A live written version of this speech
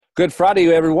Good Friday,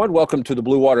 everyone. Welcome to the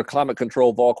Blue Water Climate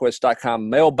Control VolQuest.com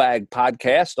mailbag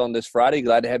podcast on this Friday.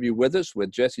 Glad to have you with us with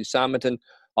Jesse Simonton,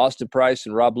 Austin Price,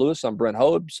 and Rob Lewis. I'm Brent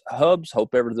Hubbs.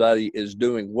 Hope everybody is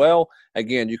doing well.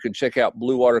 Again, you can check out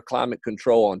Blue Water Climate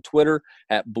Control on Twitter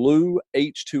at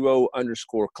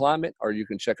BlueH2O_climate, or you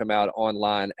can check them out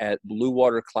online at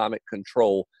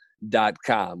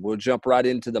BlueWaterClimateControl.com. We'll jump right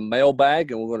into the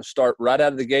mailbag, and we're going to start right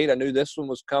out of the gate. I knew this one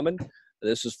was coming.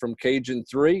 This is from Cajun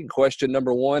 3. Question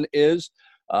number one is,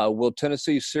 will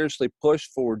Tennessee seriously push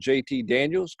for JT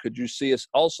Daniels? Could you see us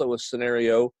also a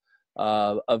scenario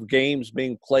of games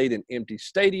being played in empty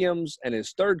stadiums? And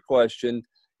his third question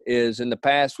is, in the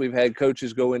past, we've had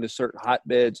coaches go into certain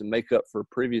hotbeds and make up for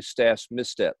previous staff's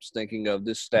missteps, thinking of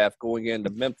this staff going into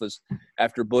Memphis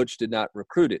after Butch did not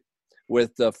recruit it.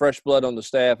 With fresh blood on the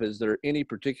staff, is there any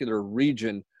particular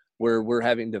region where we're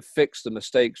having to fix the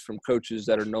mistakes from coaches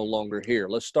that are no longer here?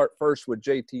 Let's start first with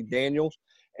JT Daniels,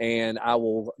 and I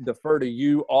will defer to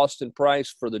you, Austin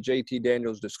Price, for the JT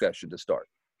Daniels discussion to start.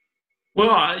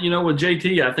 Well, with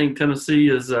JT, I think Tennessee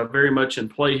is very much in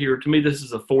play here. To me, this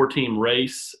is a four-team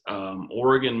race,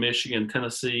 Oregon, Michigan,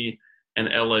 Tennessee, and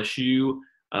LSU.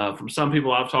 From some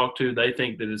people I've talked to, they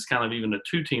think that it's kind of even a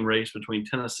two-team race between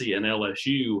Tennessee and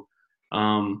LSU.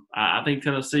 I think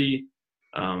Tennessee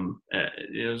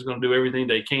is going to do everything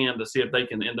they can to see if they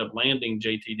can end up landing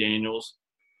JT Daniels.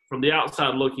 From the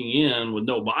outside looking in with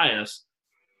no bias,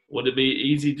 would it be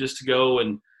easy just to go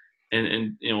and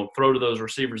throw to those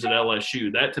receivers at LSU?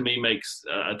 That to me makes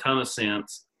a ton of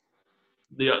sense.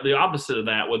 The opposite of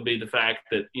that would be the fact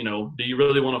that, do you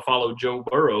really want to follow Joe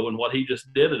Burrow and what he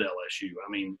just did at LSU?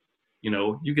 I mean,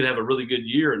 you could have a really good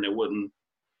year and it wouldn't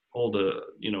hold a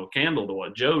candle to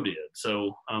what Joe did.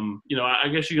 So I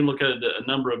guess you can look at it a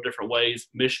number of different ways.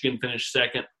 Michigan finished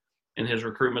second in his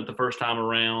recruitment the first time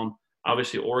around.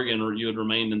 Obviously Oregon, or you had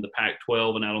remained in the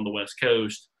Pac-12 and out on the West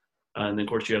Coast. And then of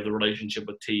course you have the relationship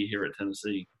with T here at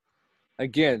Tennessee.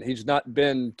 Again, he's not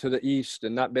been to the East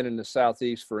and not been in the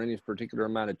Southeast for any particular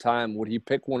amount of time. Would he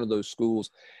pick one of those schools,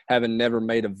 having never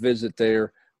made a visit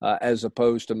there, as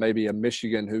opposed to maybe a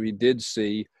Michigan who he did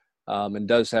see and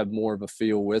does have more of a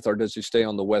feel with, or does he stay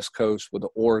on the West Coast with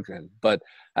Oregon? But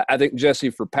I think,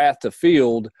 Jesse, for path to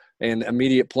field and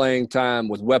immediate playing time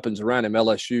with weapons around him,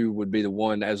 LSU would be the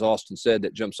one, as Austin said,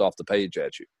 that jumps off the page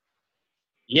at you.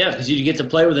 Yeah, because you get to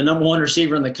play with the number one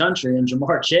receiver in the country, and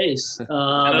Jamar Chase. And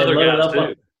other guys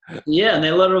too. And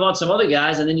they loaded up on some other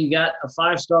guys, and then you got a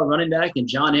five-star running back in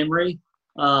John Emery.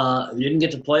 Who didn't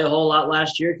get to play a whole lot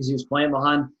last year because he was playing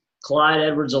behind Clyde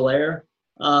Edwards-Helaire.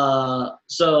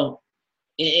 So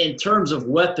in terms of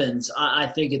weapons, I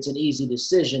think it's an easy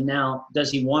decision. Now,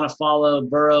 does he want to follow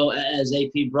Burrow, as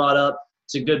AP brought up?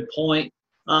 It's a good point.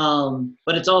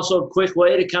 But it's also a quick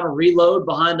way to kind of reload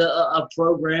behind a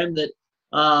program that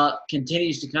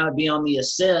continues to kind of be on the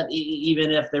ascent,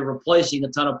 even if they're replacing a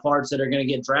ton of parts that are going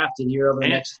to get drafted here over the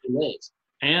next 2 days.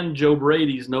 And Joe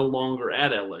Brady's no longer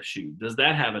at LSU. Does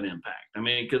that have an impact? I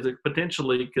mean, because it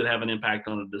potentially could have an impact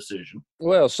on a decision.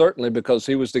 Well, certainly, because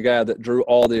he was the guy that drew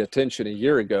all the attention a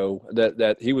year ago,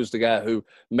 that he was the guy who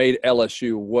made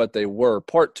LSU what they were.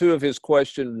 Part two of his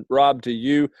question, Rob, to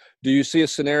you, do you see a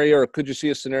scenario, or could you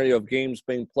see a scenario of games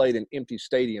being played in empty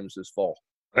stadiums this fall?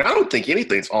 I don't think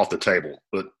anything's off the table,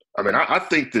 but I mean, I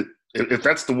think that if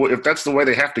that's the way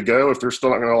they have to go, if they're still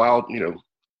not going to allow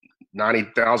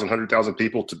 90,000, 100,000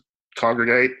 people to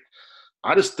congregate,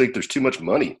 I just think there's too much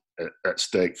money at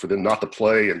stake for them not to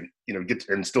play and get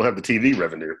and still have the TV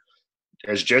revenue.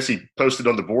 As Jesse posted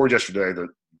on the board yesterday,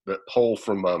 the poll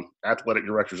from athletic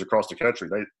directors across the country,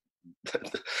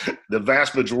 the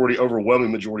vast majority,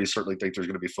 overwhelming majority, certainly think there's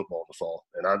going to be football in the fall.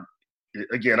 And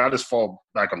I just fall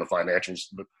back on the financials.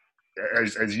 But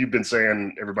as you've been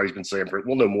saying, everybody's been saying,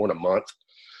 we'll know more in a month.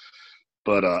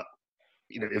 But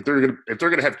if they're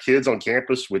gonna have kids on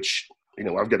campus, which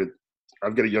I've got a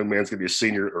young man who's gonna be a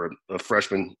senior or a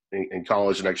freshman in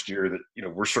college next year, that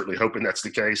we're certainly hoping that's the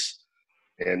case.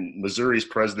 And Missouri's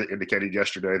president indicated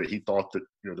yesterday that he thought that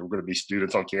there were going to be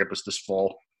students on campus this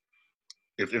fall.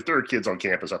 If there are kids on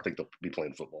campus, I think they'll be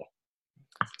playing football,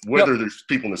 whether there's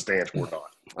people in the stands or not.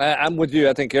 I'm with you.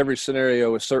 I think every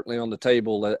scenario is certainly on the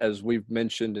table, as we've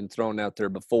mentioned and thrown out there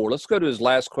before. Let's go to his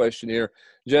last question here.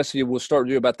 Jesse, we'll start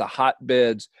with you about the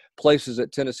hotbeds, places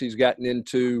that Tennessee's gotten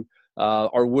into,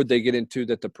 or would they get into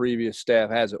that the previous staff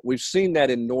hasn't. We've seen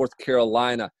that in North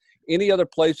Carolina. Any other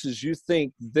places you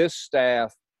think this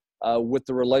staff, with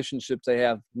the relationships they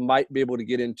have, might be able to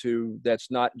get into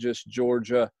that's not just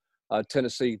Georgia,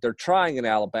 Tennessee? They're trying in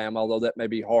Alabama, although that may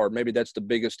be hard. Maybe that's the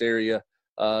biggest area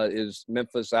is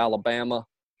Memphis, Alabama,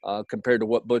 compared to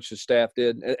what Butch's staff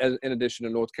did, in addition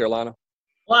to North Carolina?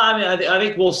 Well, I mean, I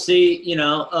think we'll see, in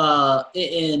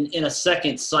a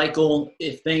second cycle,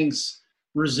 if things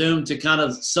resume to kind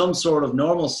of some sort of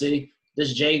normalcy.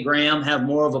 Does Jay Graham have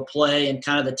more of a play in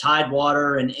kind of the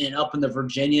Tidewater and up in the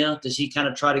Virginia? Does he kind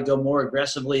of try to go more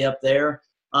aggressively up there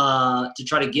to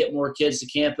try to get more kids to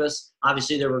campus?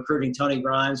 Obviously, they're recruiting Tony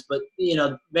Grimes, but,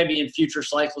 maybe in future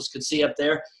cycles could see up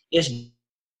there. Is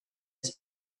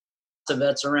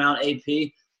that's around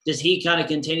AP. Does he kind of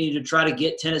continue to try to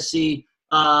get Tennessee,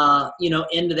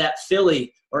 into that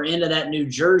Philly or into that New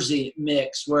Jersey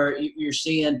mix where you're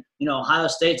seeing, Ohio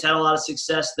State's had a lot of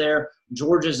success there.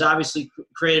 Georgia's obviously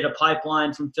created a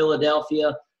pipeline from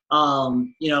Philadelphia.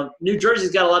 New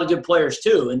Jersey's got a lot of good players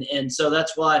too. And so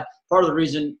that's why part of the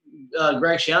reason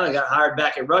Greg Schiano got hired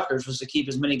back at Rutgers was to keep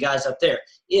as many guys up there.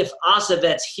 If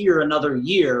Acevet's here another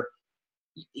year,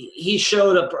 he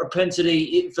showed a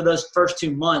propensity for those first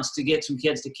 2 months to get some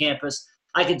kids to campus.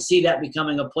 I could see that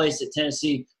becoming a place that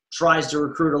Tennessee tries to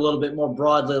recruit a little bit more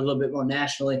broadly, a little bit more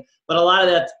nationally. But a lot of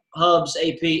that hubs,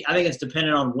 AP, I think it's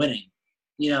dependent on winning.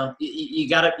 You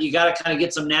gotta kind of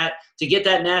get to get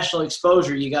that national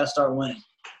exposure. You got to start winning.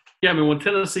 Yeah, I mean, when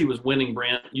Tennessee was winning,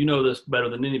 Brant, you know this better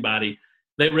than anybody.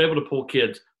 They were able to pull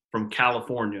kids from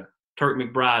California, Turk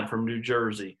McBride from New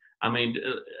Jersey. I mean,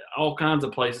 all kinds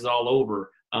of places all over.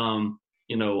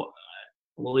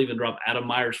 We'll even drop Adam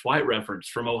Myers-White reference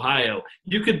from Ohio.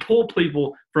 You could pull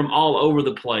people from all over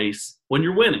the place when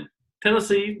you're winning.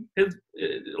 Tennessee has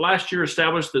last year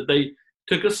established that they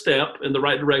took a step in the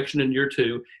right direction in year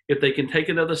 2. If they can take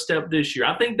another step this year,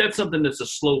 I think that's something that's a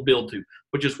slow build to,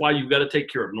 which is why you've got to take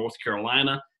care of North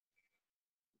Carolina.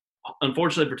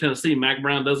 Unfortunately for Tennessee, Mack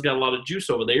Brown does got a lot of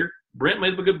juice over there. Brent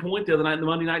made a good point the other night in the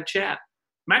Monday night chat.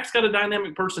 Mack's got a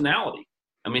dynamic personality.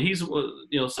 I mean, he's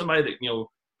somebody that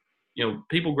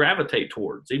people gravitate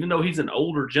towards. Even though he's an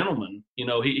older gentleman,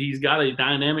 he's got a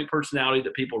dynamic personality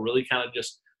that people really kind of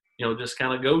just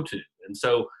kind of go to. And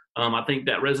so I think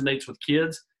that resonates with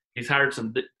kids. He's hired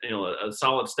a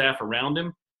solid staff around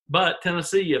him. But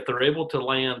Tennessee, if they're able to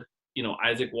land,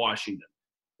 Isaac Washington,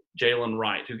 Jalen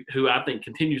Wright, who I think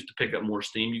continues to pick up more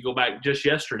steam. You go back just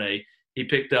yesterday, he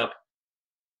picked up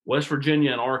West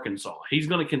Virginia and Arkansas. He's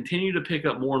going to continue to pick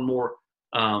up more and more,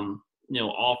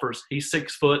 offers. He's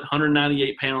 6 foot,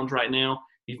 198 pounds right now.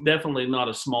 He's definitely not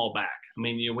a small back. I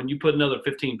mean, when you put another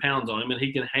 15 pounds on him, and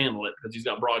he can handle it because he's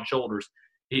got broad shoulders,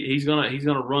 he's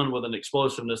gonna run with an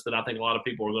explosiveness that I think a lot of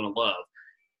people are going to love.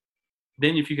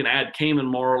 Then if you can add Kaman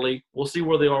Marley, we'll see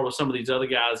where they are with some of these other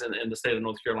guys in the state of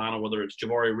North Carolina, whether it's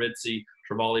Jabari Ritzie,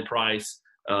 Trevally Price,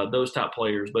 those top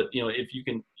players. But, if you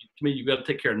can, to me, you've got to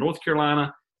take care of North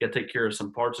Carolina, you got to take care of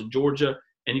some parts of Georgia,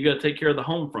 and you got to take care of the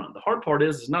home front. The hard part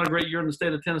is it's not a great year in the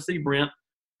state of Tennessee, Brent.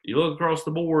 You look across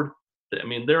the board, I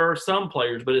mean, there are some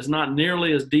players, but it's not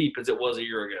nearly as deep as it was a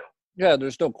year ago. Yeah,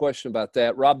 there's no question about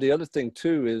that. Rob, the other thing,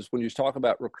 too, is when you talk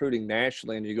about recruiting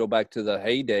nationally and you go back to the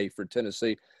heyday for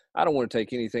Tennessee, I don't want to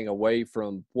take anything away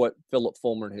from what Philip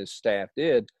Fulmer and his staff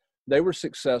did. They were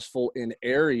successful in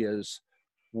areas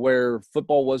where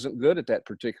football wasn't good at that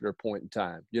particular point in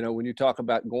time. When you talk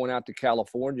about going out to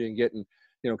California and getting,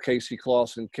 Casey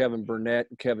Clausen, Kevin Burnett,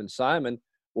 and Kevin Simon,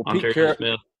 well,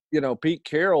 Pete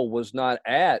Carroll was not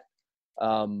at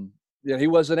he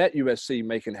wasn't at USC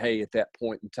making hay at that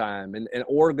point in time. And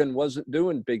Oregon wasn't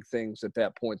doing big things at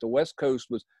that point. The West Coast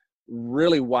was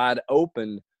really wide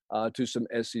open to some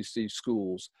SEC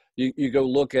schools. You go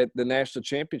look at the national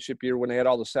championship year when they had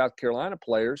all the South Carolina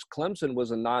players. Clemson was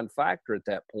a non-factor at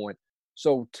that point.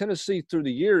 So Tennessee through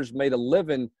the years made a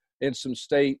living in some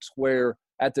states where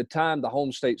at the time the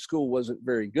home state school wasn't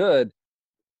very good.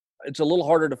 It's a little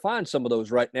harder to find some of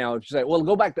those right now. If you say, well,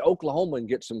 go back to Oklahoma and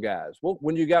get some guys. Well,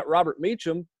 when you got Robert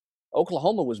Meacham,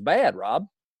 Oklahoma was bad, Rob.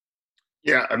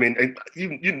 Yeah, I mean,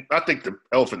 I think the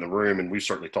elephant in the room, and we've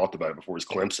certainly talked about it before, is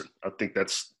Clemson. I think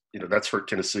that's hurt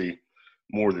Tennessee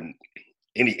more than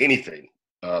anything,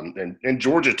 and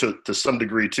Georgia to some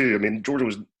degree too. I mean, Georgia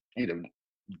was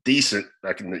decent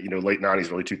back in the late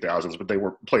 '90s, early 2000s, but they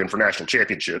were playing for national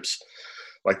championships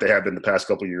like they have been the past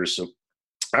couple of years. So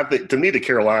I think, to me, the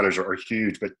Carolinas are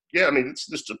huge. But yeah, I mean, it's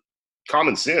just a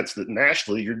common sense that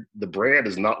nationally, the brand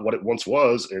is not what it once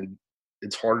was, and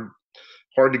it's hard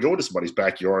to go into somebody's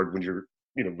backyard when you're,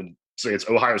 when say it's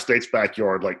Ohio State's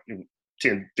backyard, like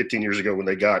 10, 15 years ago when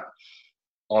they got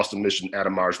Austin Mission,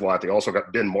 Adam Myers-White. They also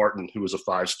got Ben Martin, who was a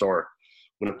 5-star,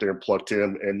 went up there and plucked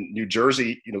him. And New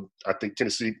Jersey, I think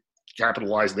Tennessee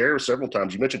capitalized there several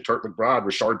times. You mentioned Turk McBride.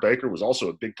 Rashard Baker was also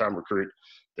a big-time recruit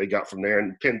they got from there.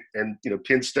 And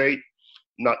Penn State,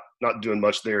 not doing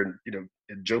much there in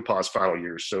Joe Pa's final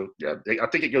years. So, yeah, I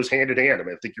think it goes hand in hand. I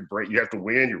mean, I think you have to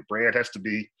win. Your brand has to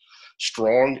be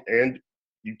strong, and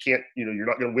you can't, you're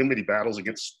not going to win many battles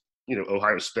against,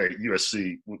 Ohio State,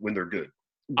 USC when they're good.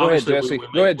 Go ahead, Obviously,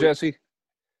 Jesse. Go ahead, Jesse.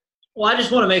 Well, I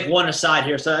just want to make one aside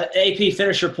here. So, AP,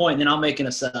 finish your point, and then I'll make an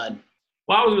aside.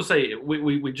 Well, I was going to say,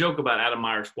 we joke about Adam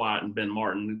Myers-White and Ben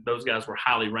Martin. Those guys were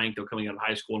highly ranked though coming out of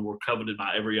high school and were coveted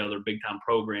by every other big-time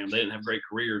program. They didn't have great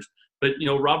careers. But,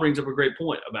 Rob brings up a great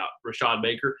point about Rashad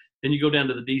Baker. Then you go down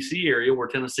to the D.C. area where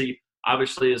Tennessee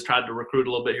obviously has tried to recruit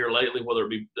a little bit here lately, whether it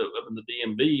be up in the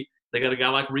DMV. They got a guy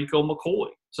like Rico McCoy.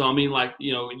 So, I mean,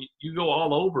 you go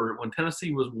all over. When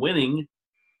Tennessee was winning,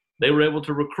 they were able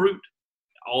to recruit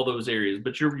all those areas.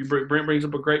 But Brent brings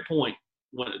up a great point.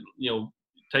 When,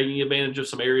 taking advantage of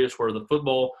some areas where the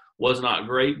football was not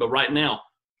great. But right now,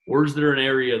 where's there an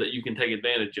area that you can take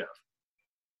advantage of?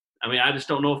 I mean, I just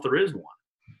don't know if there is one.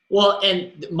 Well,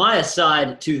 and my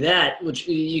aside to that, which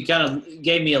you kind of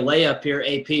gave me a layup here,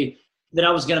 AP, that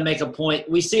I was going to make a point.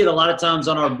 We see it a lot of times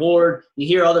on our board. You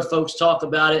hear other folks talk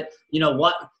about it.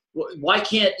 Why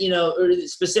can't,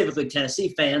 specifically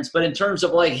Tennessee fans, but in terms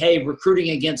of hey,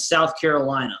 recruiting against South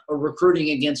Carolina or recruiting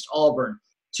against Auburn,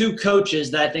 two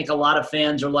coaches that I think a lot of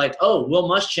fans are like, oh, Will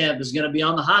Muschamp is going to be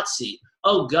on the hot seat.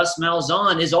 Oh, Gus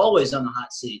Malzahn is always on the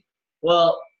hot seat.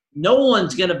 Well, no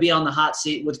one's going to be on the hot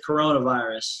seat with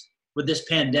coronavirus, with this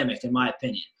pandemic, in my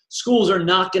opinion. Schools are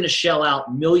not going to shell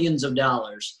out millions of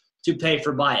dollars to pay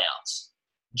for buyouts.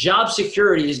 Job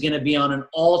security is going to be on an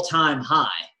all-time high,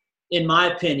 in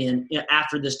my opinion,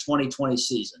 after this 2020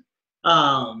 season.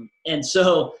 And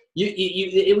so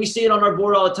we see it on our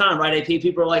board all the time, right, AP?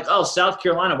 People are like, oh, South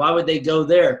Carolina, why would they go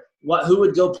there? Who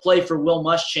would go play for Will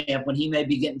Muschamp when he may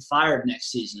be getting fired next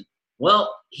season?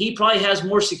 Well, he probably has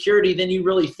more security than you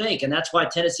really think, and that's why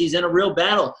Tennessee's in a real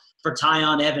battle for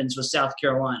Tyon Evans with South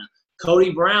Carolina.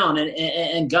 Cody Brown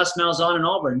and Gus Malzahn and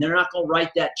Auburn, they're not going to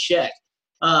write that check.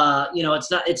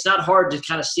 It's not hard to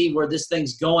kind of see where this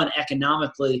thing's going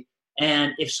economically.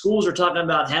 And if schools are talking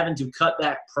about having to cut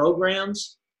back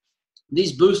programs,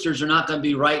 these boosters are not going to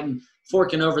be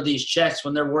forking over these checks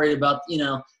when they're worried about,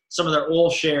 some of their oil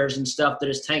shares and stuff that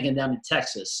is tanking down in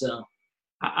Texas. So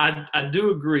I do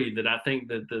agree that I think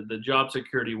that the job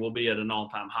security will be at an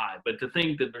all-time high. But to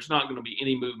think that there's not going to be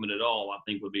any movement at all, I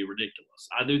think would be ridiculous.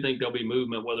 I do think there'll be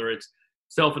movement, whether it's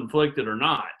self-inflicted or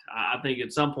not. I think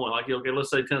at some point, let's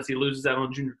say Tennessee loses out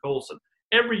on Junior Colson.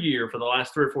 Every year for the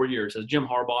last 3 or 4 years, has Jim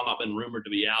Harbaugh not been rumored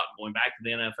to be out, going back to the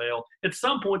NFL? At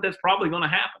some point, that's probably going to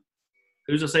happen.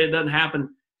 Who's to say it doesn't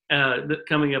happen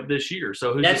coming up this year?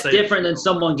 So that's different than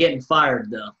someone getting fired,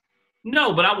 though.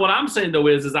 No, but what I'm saying though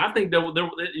is I think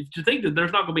if you think that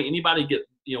there's not going to be anybody get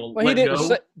let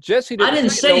go. Jesse I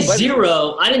didn't say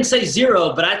zero. I didn't say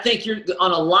zero, but I think you're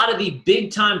on a lot of the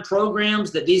big time programs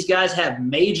that these guys have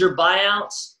major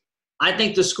buyouts. I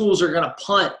think the schools are going to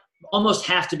punt. Almost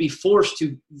have to be forced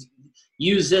to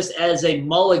use this as a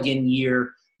mulligan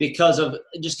year because of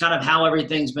just kind of how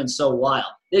everything's been so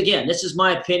wild. Again, this is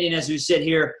my opinion as we sit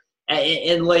here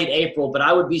in late April, but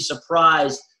I would be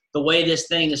surprised the way this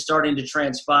thing is starting to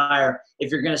transpire if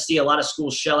you're going to see a lot of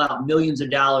schools shell out millions of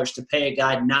dollars to pay a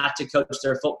guy not to coach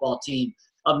their football team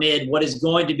amid what is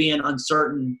going to be an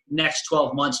uncertain next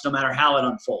 12 months, no matter how it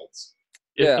unfolds.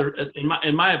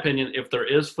 In my opinion, if there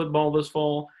is football this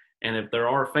fall, and if there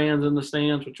are fans in the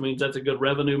stands, which means that's a good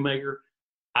revenue maker,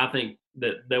 I think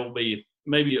that there will be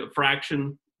maybe a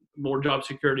fraction more job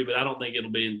security, but I don't think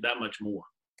it'll be that much more.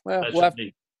 Well,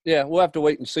 we'll have to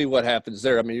wait and see what happens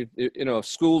there. I mean, if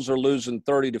schools are losing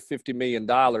 $30 to $50 million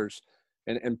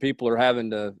and people are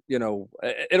having to,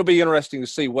 it'll be interesting to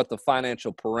see what the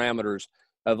financial parameters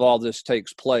of all this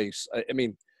takes place. I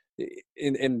mean,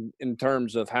 in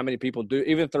terms of how many people do,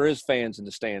 even if there is fans in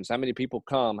the stands, how many people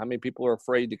come, how many people are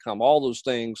afraid to come, all those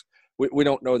things we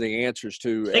don't know the answers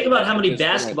to. Think about how many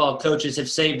basketball coaches have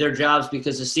saved their jobs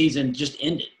because the season just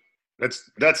ended.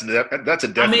 That's a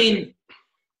definite. I mean,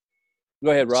 go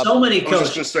ahead, Rob. So many coaches. I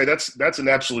was just going to say that's an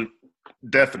absolute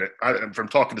definite. From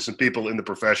talking to some people in the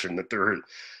profession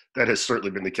that has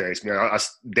certainly been the case. I mean,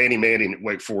 Danny Manning at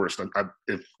Wake Forest.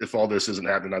 If all this isn't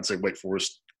happening, I'd say Wake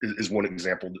Forest is one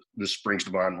example that this springs to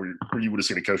mind where you would have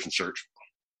seen a coaching search.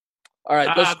 All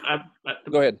right,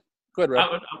 go ahead. Go ahead,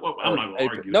 Rob. I'm not going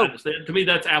to argue. No. To me,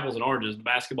 that's apples and oranges. The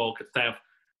basketball staff,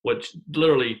 which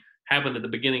literally happened at the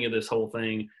beginning of this whole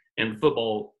thing, and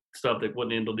football stuff that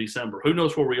wouldn't end until December. Who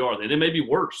knows where we are then? It may be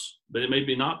worse, but it may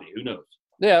be not be. Who knows?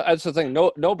 Yeah, that's the thing.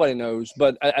 Nobody knows,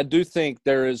 but I do think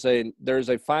there is a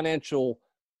financial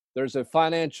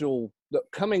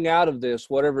coming out of this,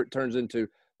 whatever it turns into.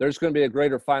 There's going to be a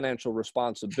greater financial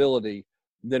responsibility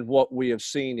than what we have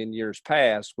seen in years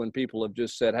past when people have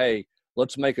just said, hey,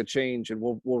 let's make a change and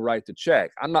we'll write the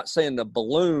check. I'm not saying the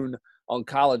balloon on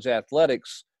college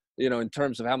athletics in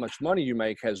terms of how much money you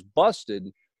make has busted.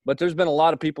 But there's been a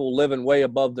lot of people living way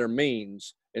above their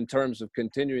means in terms of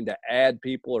continuing to add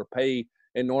people or pay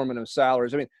enormous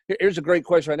salaries. I mean, here's a great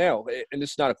question right now, and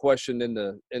this is not a question in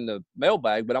the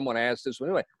mailbag, but I'm going to ask this one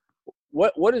anyway.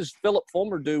 What does Philip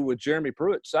Fulmer do with Jeremy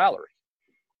Pruitt's salary?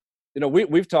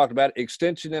 We've talked about it.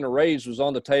 Extension and a raise was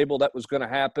on the table. That was going to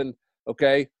happen.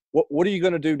 Okay, what are you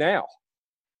going to do now?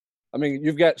 I mean,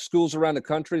 you've got schools around the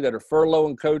country that are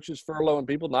furloughing coaches, furloughing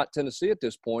people, not Tennessee at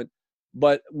this point.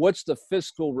 But what's the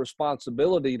fiscal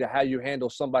responsibility to how you handle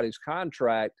somebody's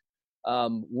contract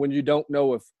when you don't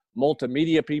know if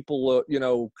multimedia people,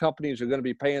 companies are going to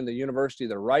be paying the university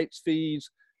their rights fees,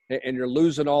 and you're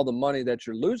losing all the money that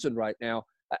you're losing right now?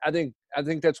 I think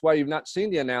that's why you've not seen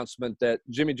the announcement that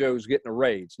Jimmy Joe's getting a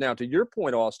raise. Now, to your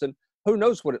point, Austin, who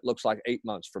knows what it looks like 8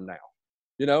 months from now?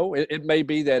 It may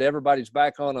be that everybody's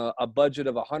back on a budget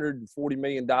of $140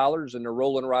 million and they're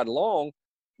rolling right along,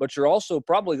 but you're also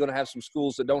probably going to have some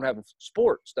schools that don't have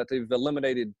sports, that they've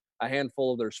eliminated a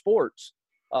handful of their sports,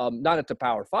 not at the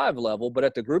Power 5 level, but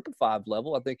at the Group of 5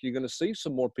 level. I think you're going to see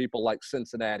some more people like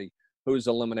Cincinnati who's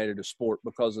eliminated a sport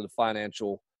because of the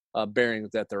financial bearings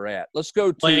that they're at. Let's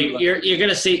go to well, you're going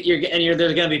to see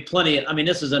there's going to be plenty of, I mean,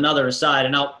 this is another aside,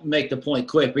 and I'll make the point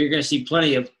quick, but you're going to see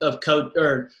plenty of coach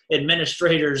or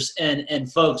administrators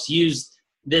and folks use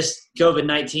this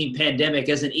COVID-19 pandemic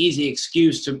as an easy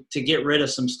excuse to get rid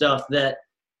of some stuff that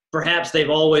perhaps they've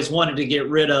always wanted to get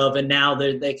rid of, and now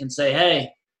they can say,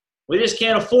 hey, we just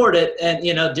can't afford it, and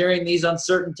during these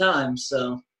uncertain times.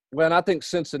 So well, and I think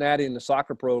Cincinnati and the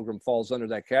soccer program falls under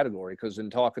that category, because in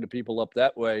talking to people up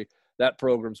that way, that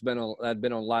program's been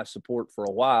on life support for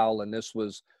a while, and this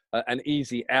was an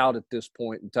easy out at this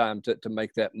point in time to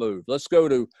make that move. Let's go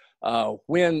to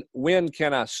when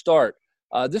can I start?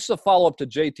 This is a follow-up to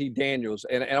JT Daniels,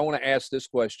 and I want to ask this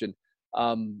question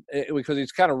because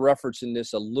he's kind of referencing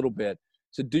this a little bit.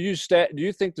 So do you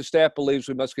think the staff believes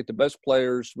we must get the best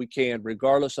players we can,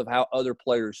 regardless of how other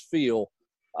players feel?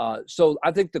 So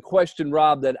I think the question,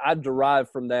 Rob, that I derive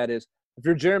from that is, if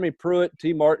you're Jeremy Pruitt,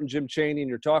 T. Martin, Jim Chaney, and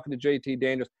you're talking to JT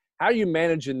Daniels, how are you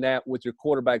managing that with your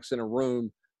quarterbacks in a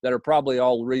room that are probably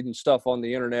all reading stuff on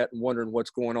the internet and wondering what's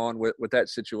going on with that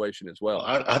situation as well?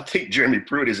 I think Jeremy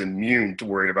Pruitt is immune to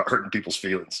worrying about hurting people's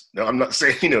feelings. Now, I'm not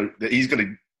saying, that he's going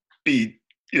to be,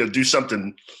 do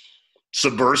something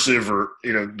subversive or,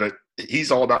 but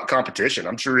he's all about competition.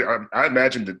 I'm sure, I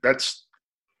imagine that's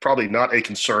probably not a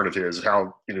concern of his,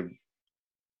 how,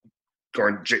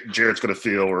 Jarrett's going to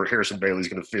feel or Harrison Bailey's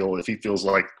going to feel if he feels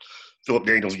like Philip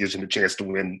Daniels gives him a chance to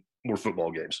win more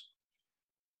football games.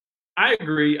 I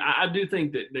agree. I do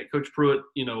think that Coach Pruitt,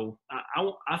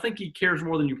 I think he cares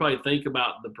more than you probably think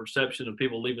about the perception of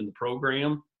people leaving the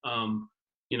program.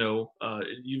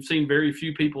 You've seen very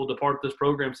few people depart this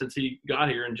program since he got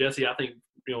here. And Jesse, I think,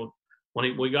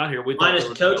 when we got here, we thought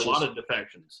there was a lot of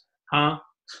defections. Huh?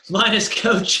 Minus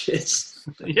coaches.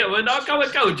 Yeah, well, not calling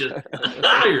coaches.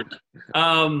 Weird.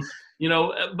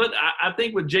 But I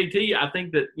think with JT, I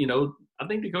think that, I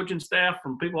think the coaching staff,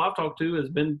 from people I've talked to, has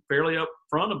been fairly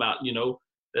upfront about,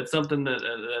 that's something that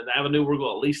the avenue we're going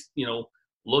to at least,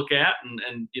 look at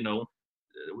and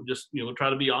just, try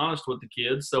to be honest with the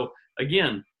kids. So,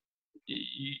 again,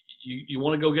 you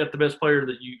want to go get the best player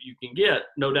that you can get,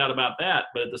 no doubt about that.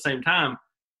 But at the same time,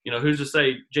 who's to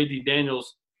say JT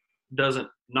Daniels doesn't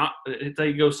not say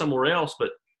he goes somewhere else,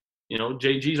 but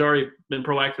JG's already been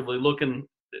proactively looking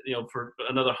for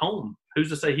another home. Who's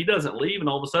to say he doesn't leave and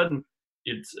all of a sudden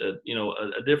it's a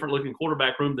different looking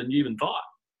quarterback room than you even thought?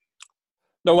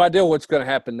 No idea what's going to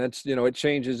happen. That's it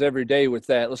changes every day with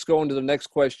that. Let's go on to the next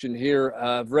question here.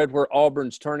 I've read where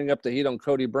Auburn's turning up the heat on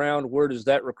Cody Brown. Where does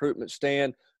that recruitment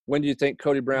stand? When do you think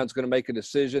Cody Brown's going to make a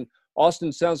decision?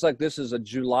 Austin, sounds like this is a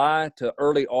July to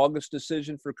early August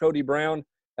decision for Cody Brown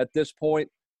at this point.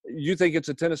 You think it's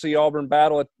a Tennessee-Auburn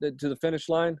battle to the finish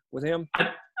line with him?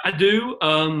 I do.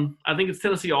 I think it's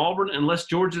Tennessee-Auburn, unless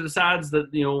Georgia decides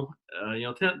that,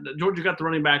 Georgia got the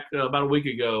running back about a week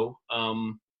ago.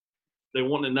 They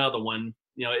want another one.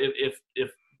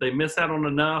 If they miss out on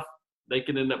enough, they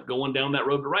can end up going down that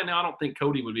road. But right now, I don't think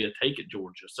Cody would be a take at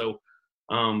Georgia. So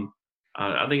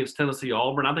I think it's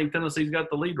Tennessee-Auburn. I think Tennessee's got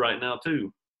the lead right now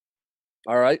too.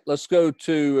 All right, let's go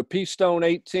to P-Stone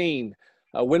 18.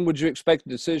 When would you expect a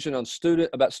decision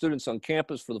about students on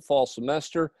campus for the fall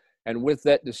semester? And with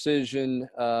that decision,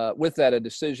 a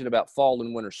decision about fall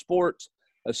and winter sports.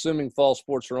 Assuming fall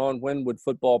sports are on, when would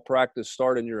football practice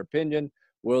start in your opinion?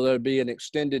 Will there be an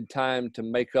extended time to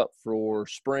make up for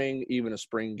spring, even a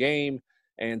spring game?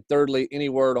 And thirdly, any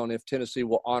word on if Tennessee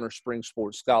will honor spring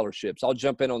sports scholarships? I'll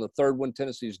jump in on the third one.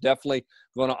 Tennessee is definitely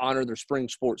going to honor their spring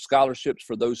sports scholarships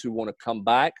for those who want to come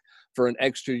back for an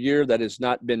extra year. That has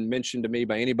not been mentioned to me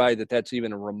by anybody that that's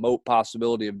even a remote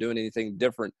possibility of doing anything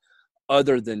different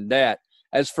other than that.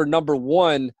 As for number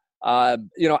one, I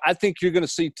think you're going to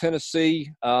see Tennessee,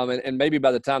 and maybe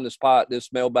by the time this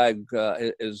mailbag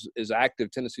is active,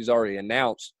 Tennessee's already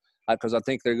announced, because I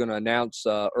think they're going to announce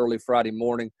early Friday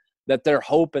morning that their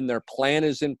hope and their plan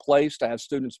is in place to have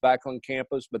students back on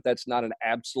campus, but that's not an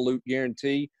absolute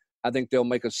guarantee. I think they'll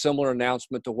make a similar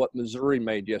announcement to what Missouri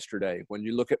made yesterday. When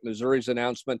you look at Missouri's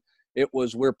announcement, it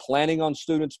was, we're planning on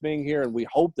students being here and we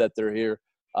hope that they're here.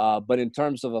 But in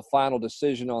terms of a final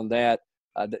decision on that,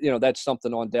 that's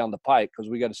something on down the pike,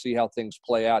 because we got to see how things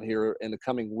play out here in the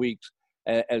coming weeks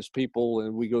as people,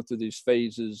 and we go through these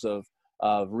phases of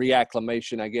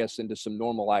reacclimation, I guess, into some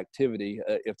normal activity,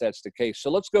 if that's the case. So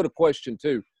let's go to question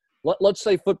 2. Let's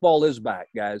say football is back,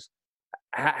 guys.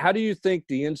 How do you think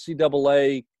the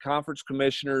NCAA conference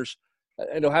commissioners,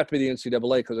 it'll have to be the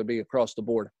NCAA because it'll be across the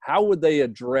board, how would they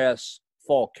address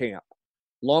fall camp?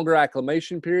 Longer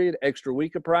acclimation period, extra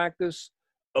week of practice,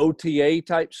 OTA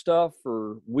type stuff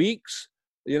for weeks,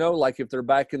 like if they're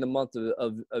back in the month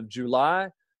of July,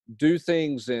 do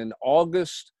things in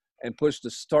August and push the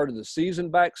start of the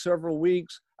season back several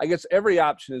weeks. I guess every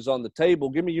option is on the table.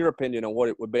 Give me your opinion on what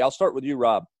it would be. I'll start with you,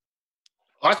 Rob.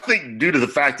 I think due to the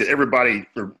fact that everybody,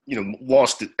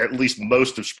 lost at least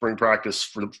most of spring practice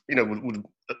for, with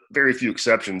very few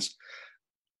exceptions,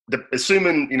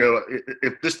 assuming,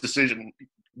 if this decision,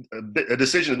 a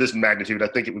decision of this magnitude, I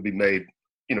think it would be made,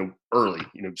 early,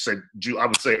 I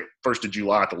would say 1st of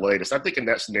July at the latest. I think in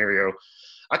that scenario,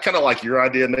 I kind of like your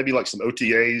idea, maybe like some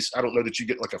OTAs. I don't know that you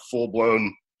get like a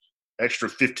full-blown extra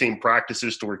 15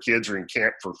 practices to where kids are in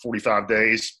camp for 45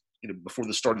 days, before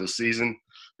the start of the season.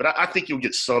 But I think you'll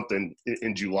get something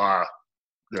in July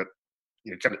that,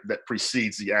 that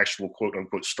precedes the actual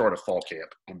quote-unquote start of fall camp,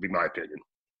 would be my opinion.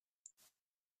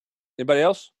 Anybody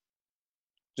else?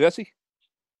 Jesse?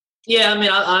 Yeah, I mean,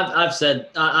 I've said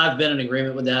I've been in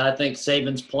agreement with that. I think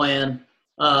Saban's plan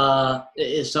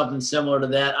is something similar to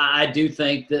that. I do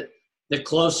think that the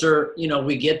closer,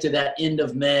 we get to that end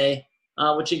of May,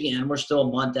 which again, we're still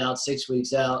a month out, 6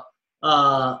 weeks out,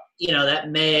 that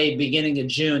May, beginning of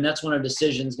June, that's when a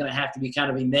decision is going to have to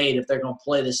be made if they're going to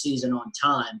play the season on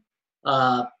time.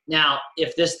 Now,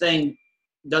 if this thing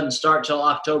doesn't start till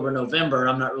October, November,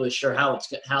 I'm not really sure how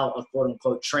a quote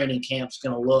unquote training camp's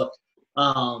going to look,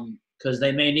 because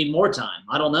they may need more time.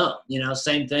 I don't know.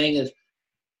 Same thing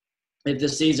if the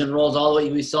season rolls all the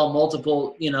way. We saw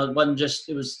multiple.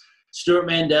 It was Stuart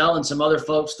Mandel and some other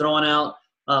folks throwing out.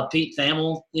 Pete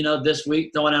Thamel, this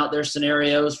week throwing out their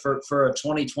scenarios for a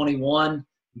 2021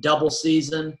 double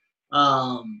season.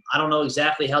 I don't know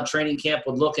exactly how training camp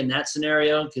would look in that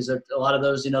scenario, because a lot of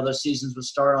those, those seasons would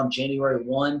start on January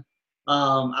 1.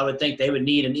 I would think they would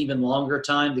need an even longer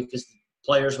time, because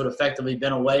players would effectively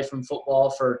been away from football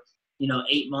for,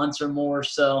 8 months or more.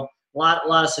 So a lot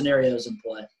of scenarios in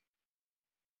play.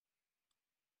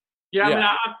 Yeah. I mean,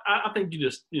 I think you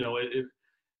just,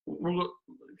 we're kind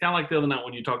of like the other night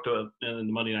when you talked to in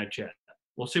the Monday night chat.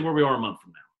 We'll see where we are a month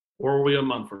from now. Where are we a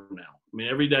month from now? I mean,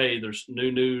 every day there's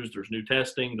new news, there's new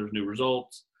testing, there's new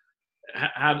results.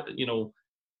 How do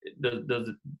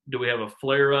we have a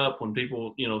flare up when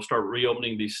people, start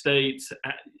reopening these states?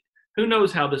 Who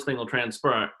knows how this thing will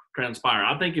transpire?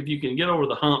 I think if you can get over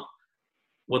the hump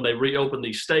when they reopen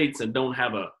these states and don't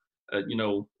have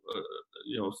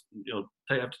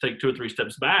have to take 2 or 3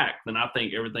 steps back, then I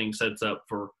think everything sets up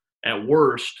for, at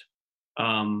worst,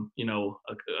 a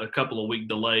couple of week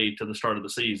delay to the start of the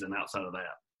season. Outside of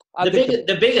that,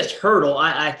 the biggest hurdle,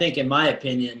 I think, in my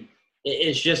opinion,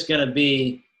 is just going to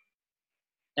be,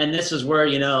 and this is where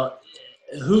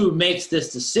who makes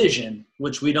this decision,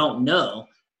 which we don't know,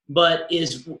 but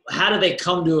is how do they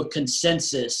come to a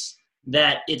consensus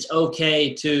that it's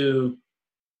okay to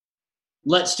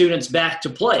let students back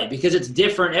to play, because it's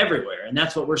different everywhere. And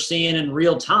that's what we're seeing in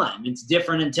real time. It's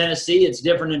different in Tennessee. It's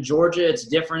different in Georgia. It's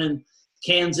different in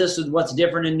Kansas, with what's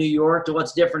different in New York to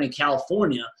what's different in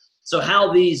California. So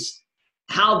how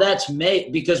that's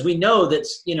made, because we know that,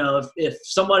 if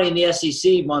somebody in the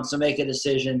SEC wants to make a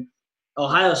decision,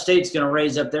 Ohio State's going to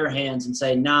raise up their hands and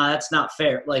say, nah, that's not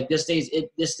fair. Like this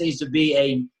needs to be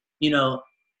a,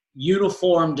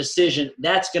 uniform decision.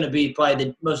 That's going to be probably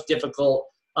the most difficult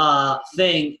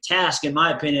task, in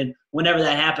my opinion, whenever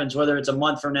that happens, whether it's a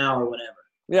month from now or whenever.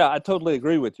 Yeah, I totally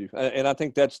agree with you. And I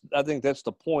think that's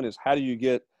the point, is how do you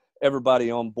get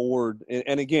everybody on board?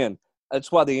 And again,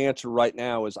 that's why the answer right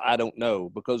now is I don't know,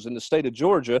 because in the state of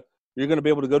Georgia, you're going to be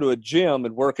able to go to a gym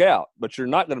and work out, but you're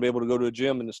not going to be able to go to a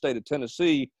gym in the state of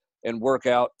Tennessee and work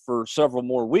out for several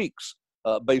more weeks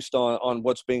based on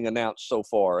what's being announced so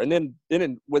far. And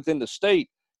then within the state,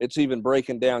 it's even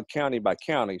breaking down county by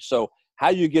county. So how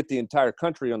you get the entire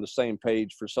country on the same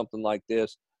page for something like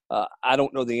this, I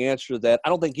don't know the answer to that. I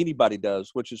don't think anybody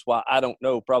does, which is why I don't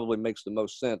know probably makes the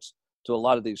most sense to a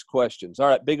lot of these questions. All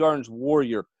right, Big Orange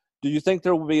Warrior, do you think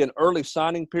there will be an early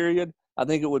signing period? I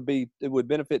think it would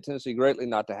benefit Tennessee greatly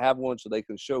not to have one so they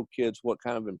can show kids what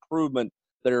kind of improvement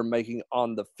they're making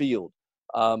on the field.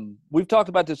 We've talked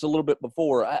about this a little bit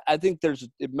before. I think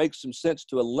it makes some sense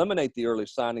to eliminate the early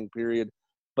signing period,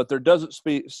 but there doesn't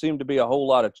seem to be a whole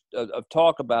lot of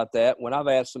talk about that. When I've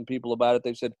asked some people about it,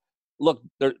 they said, look,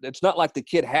 it's not like the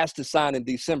kid has to sign in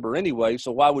December anyway,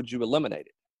 so why would you eliminate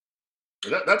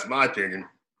it? That's my opinion.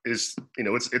 It's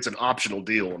an optional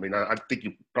deal. I mean, I think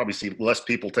you probably see less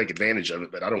people take advantage of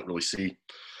it, but I don't really see,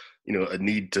 a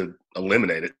need to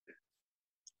eliminate it.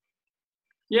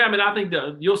 Yeah, I mean, I think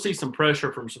that you'll see some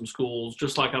pressure from some schools,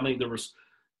 just like I think there was,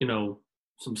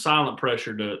 some silent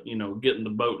pressure to, get in the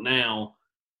boat now,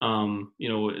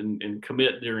 and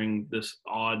commit during this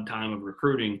odd time of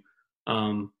recruiting.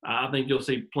 I think you'll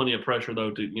see plenty of pressure,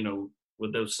 though, to,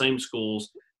 with those same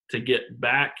schools to get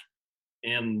back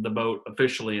in the boat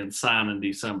officially and sign in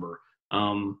December.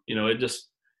 It just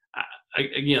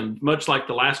again, much like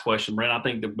the last question, Brent, I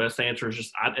think the best answer is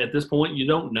just at this point you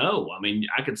don't know. I mean,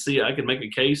 I could make a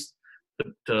case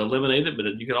to eliminate it, but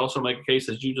you could also make a case,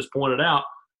 as you just pointed out,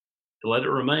 to let it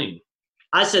remain.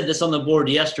 I said this on the board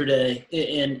yesterday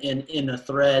in a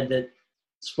thread that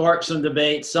sparked some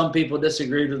debate. Some people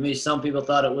disagreed with me. Some people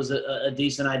thought it was a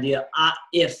decent idea.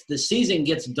 If the season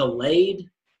gets delayed,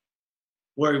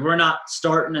 where we're not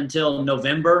starting until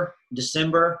November,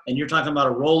 December, and you're talking about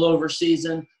a rollover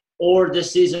season, or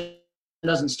this season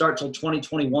doesn't start till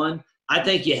 2021, I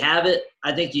think you have it.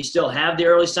 I think you still have the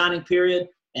early signing period,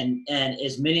 and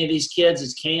as many of these kids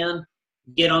as can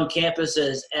get on campus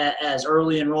as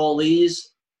early enrollees.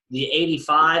 The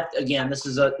 85, again, this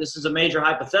is a major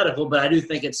hypothetical, but I do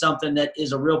think it's something that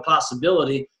is a real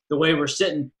possibility. The way we're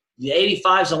sitting, the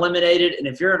 85 is eliminated, and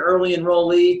if you're an early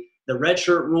enrollee, the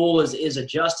redshirt rule is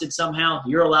adjusted somehow.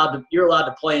 You're allowed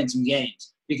to play in some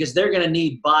games because they're going to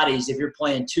need bodies if you're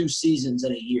playing 2 seasons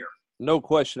in a year. No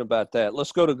question about that.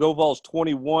 Let's go to GoVols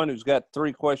 21, who's got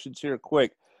 3 questions here.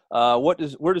 Quick,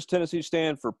 where does Tennessee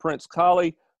stand for Prince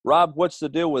Kollie? Rob, what's the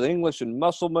deal with English and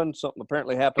Musselman? Something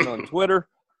apparently happened on Twitter.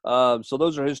 So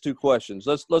those are his 2 questions.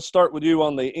 Let's start with you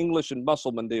on the English and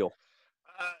Musselman deal.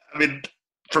 I mean,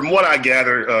 from what I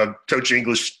gather, Coach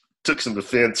English took some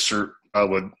offense with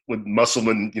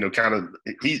Musselman. Kind of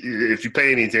if you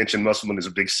pay any attention, Musselman is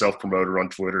a big self-promoter on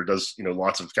Twitter. Does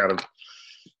lots of kind of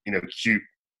cute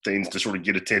things to sort of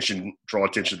draw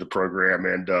attention to the program.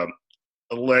 And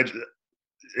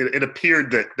it appeared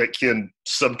that Ken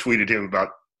subtweeted him about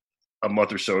a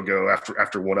month or so ago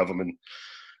after one of them, and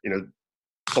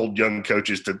told young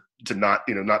coaches to not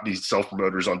be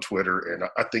self-promoters on Twitter. And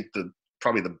I think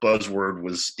probably the buzzword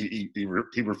was he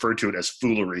referred to it as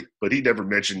foolery, but he never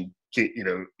mentioned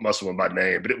Musselman by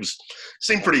name. But it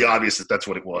seemed pretty obvious that that's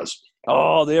what it was.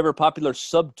 Oh, the ever popular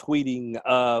subtweeting.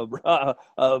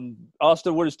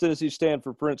 Austin, where does Tennessee stand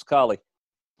for Prince Kollie?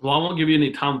 Well, I won't give you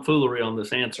any tomfoolery on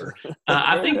this answer.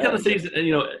 I think Tennessee's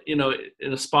in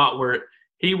a spot where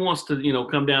he wants to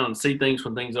come down and see things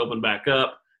when things open back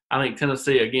up. I think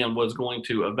Tennessee again was going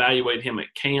to evaluate him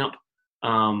at camp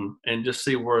and just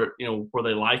see where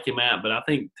they like him at. But I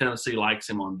think Tennessee likes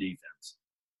him on defense.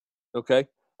 Okay.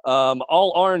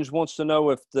 All Orange wants to know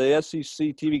if the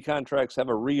SEC TV contracts have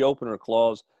a reopener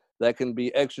clause that can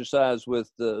be exercised with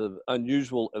the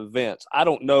unusual events. I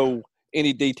don't know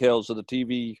any details of the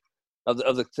TV of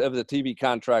the TV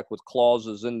contract with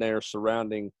clauses in there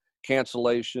surrounding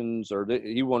cancellations, or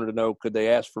he wanted to know, could they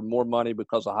ask for more money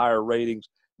because of higher ratings?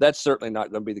 That's certainly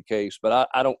not going to be the case, but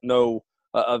I don't know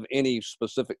of any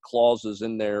specific clauses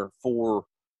in there for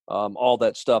all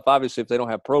that stuff. Obviously, if they don't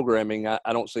have programming, I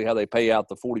don't see how they pay out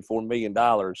the $44 million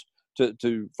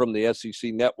from the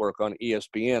SEC network on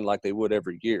ESPN like they would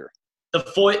every year. The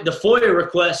FOIA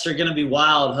requests are going to be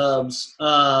wild, Hubs.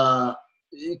 The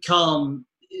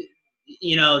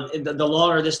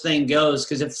longer this thing goes,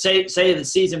 because if say the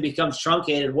season becomes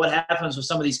truncated, what happens with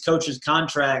some of these coaches'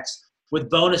 contracts with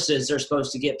bonuses they're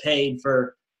supposed to get paid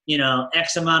for,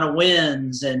 X amount of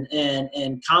wins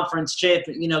and conference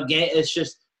champion, game. It's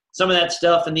just some of that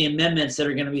stuff and the amendments that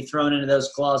are going to be thrown into those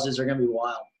clauses are going to be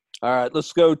wild. All right,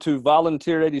 let's go to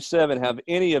Volunteer 87. Have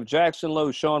any of Jackson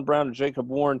Lowe, Sean Brown, and Jacob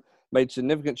Warren made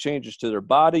significant changes to their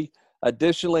body?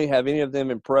 Additionally, have any of them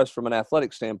impressed from an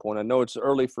athletic standpoint? I know it's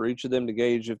early for each of them to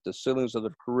gauge if the ceilings of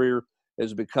their career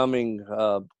is becoming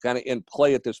kind of in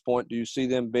play at this point. Do you see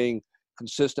them being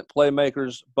consistent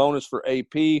playmakers? Bonus for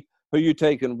AP, who you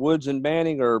taking, Woods and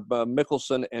Manning or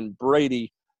Mickelson and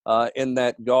Brady in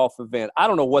that golf event? I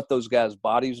don't know what those guys'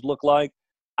 bodies look like.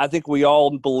 I think we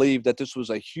all believe that this was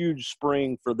a huge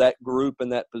spring for that group in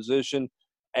that position.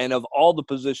 And of all the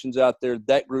positions out there,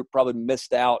 that group probably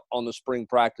missed out on the spring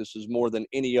practices more than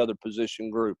any other position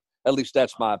group. At least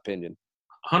that's my opinion.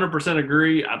 100%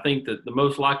 agree. I think that the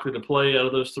most likely to play out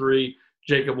of those three,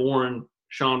 Jacob Warren,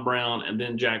 Sean Brown, and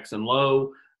then Jackson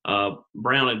Lowe.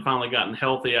 Brown had finally gotten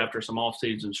healthy after some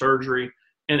off-season surgery.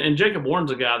 And Jacob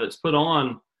Warren's a guy that's put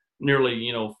on nearly,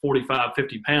 45,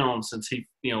 50 pounds since he,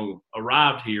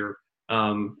 arrived here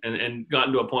and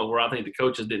gotten to a point where I think the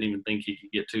coaches didn't even think he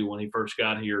could get to when he first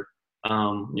got here.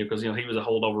 Because, he was a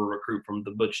holdover recruit from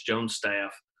the Butch Jones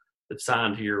staff that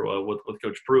signed here with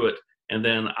Coach Pruitt. And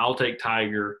then I'll take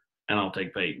Tiger and I'll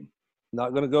take Peyton. Not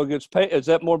going to go against Peyton. Is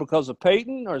that more because of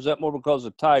Peyton or is that more because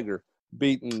of Tiger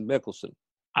beating Mickelson?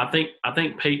 I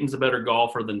think Peyton's a better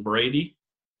golfer than Brady.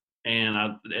 And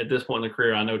at this point in the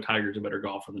career, I know Tiger's a better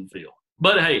golfer than Phil.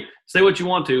 But, hey, say what you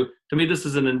want to. To me, this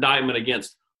is an indictment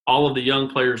against all of the young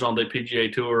players on the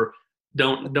PGA Tour.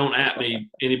 Don't at me,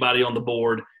 anybody on the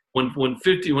board. When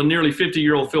nearly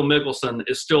 50-year-old Phil Mickelson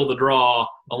is still the draw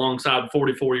alongside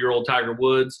 44-year-old Tiger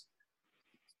Woods,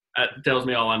 that tells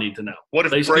me all I need to know. What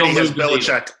if Brady has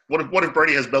Belichick? What if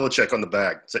Brady has Belichick on the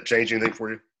bag? Does that change anything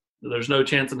for you? There's no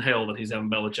chance in hell that he's having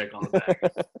Belichick on the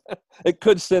bag. It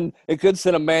could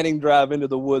send a Manning drive into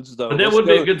the woods, though. But that would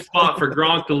be a good spot for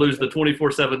Gronk to lose the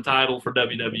 24/7 title for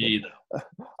WWE, though.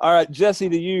 All right, Jesse,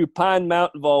 to you, Pine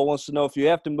Mountain Vol wants to know if you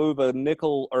have to move a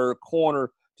nickel or a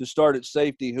corner to start at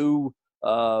safety, who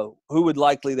would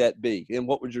likely that be, and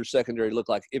what would your secondary look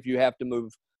like if you have to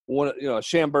move one, a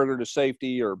Schamberger to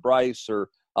safety or Bryce or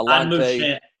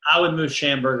Alante? I would move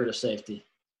Schamberger to safety.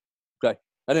 Okay,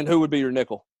 and then who would be your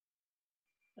nickel?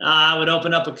 I would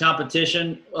open up a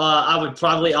competition. I would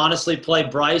probably honestly play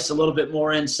Bryce a little bit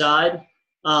more inside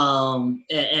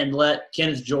and let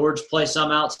Kenneth George play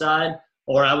some outside.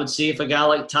 Or I would see if a guy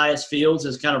like Tyus Fields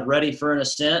is kind of ready for an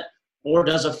ascent. Or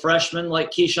does a freshman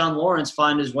like Keyshawn Lawrence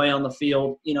find his way on the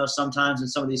field, sometimes in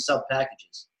some of these sub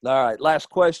packages? All right, last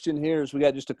question here is we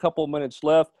got just a couple minutes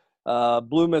left.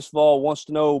 Blue Miss Vol wants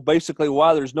to know basically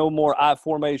why there's no more I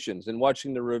formations. And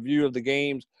watching the review of the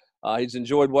games, he's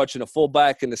enjoyed watching a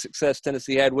fullback and the success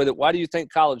Tennessee had with it. Why do you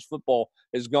think college football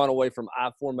has gone away from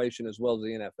I formation as well as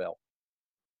the NFL?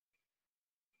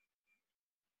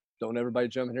 Don't everybody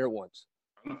jump in here at once.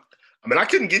 I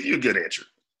couldn't give you a good answer.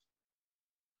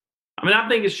 I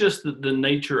think it's just the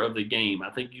nature of the game.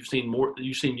 I think you've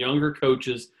seen younger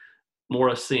coaches more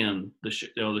ascend. The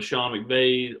Sean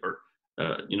McVay or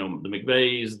the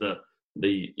McVays, the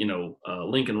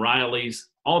Lincoln Rileys,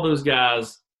 all those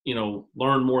guys,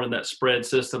 learn more in that spread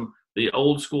system. The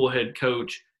old school head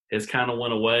coach has kind of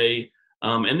went away.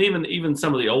 And even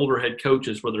some of the older head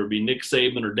coaches, whether it be Nick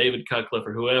Saban or David Cutcliffe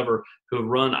or whoever, who have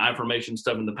run I formation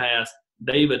stuff in the past,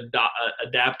 they've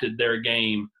adapted their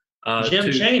game.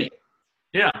 Jim Chaney.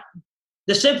 Yeah.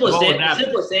 The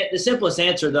simplest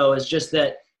answer, though, is just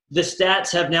that the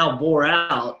stats have now bore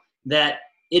out that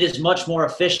it is much more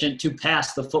efficient to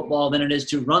pass the football than it is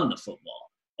to run the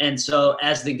football. And so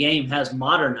as the game has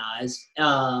modernized,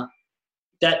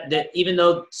 that even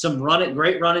though some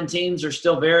great running teams are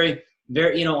still very,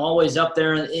 very, always up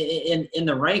there in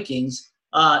the rankings,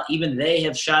 even they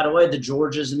have shied away. The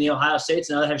Georgias and the Ohio States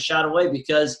and others have shied away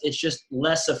because it's just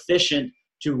less efficient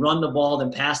to run the ball than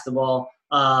pass the ball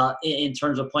in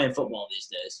terms of playing football these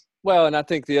days. Well, and I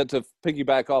think to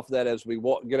piggyback off that as we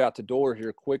get out the door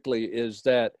here quickly is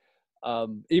that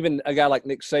even a guy like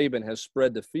Nick Saban has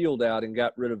spread the field out and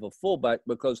got rid of a fullback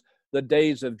because the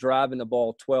days of driving the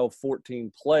ball 12,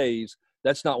 14 plays,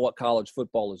 that's not what college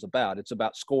football is about. It's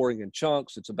about scoring in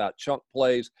chunks. It's about chunk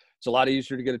plays. It's a lot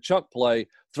easier to get a chunk play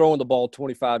throwing the ball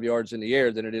 25 yards in the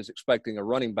air than it is expecting a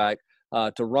running back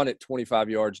to run it 25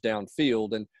 yards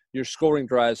downfield. And your scoring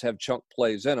drives have chunk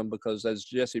plays in them because, as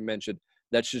Jesse mentioned,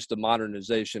 that's just the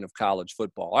modernization of college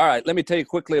football. All right, let me tell you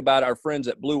quickly about our friends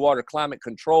at Blue Water Climate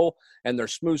Control and their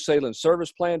smooth sailing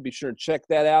service plan. Be sure and check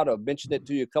that out. I've mentioned it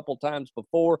to you a couple times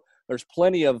before. There's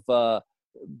plenty of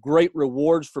great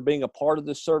rewards for being a part of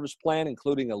this service plan,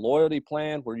 including a loyalty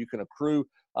plan where you can accrue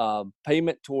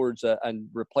payment towards a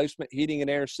replacement heating and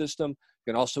air system.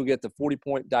 You can also get the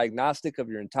 40-point diagnostic of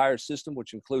your entire system,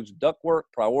 which includes ductwork,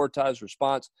 prioritized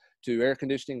response to air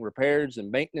conditioning repairs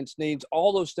and maintenance needs.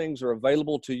 All those things are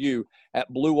available to you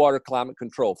at Blue Water Climate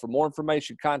Control. For more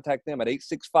information, contact them at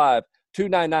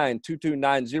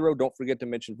 865-299-2290. Don't forget to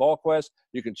mention VolQuest.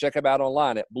 You can check them out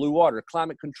online at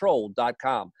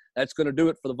bluewaterclimatecontrol.com. That's going to do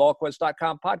it for the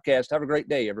VolQuest.com podcast. Have a great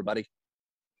day, everybody.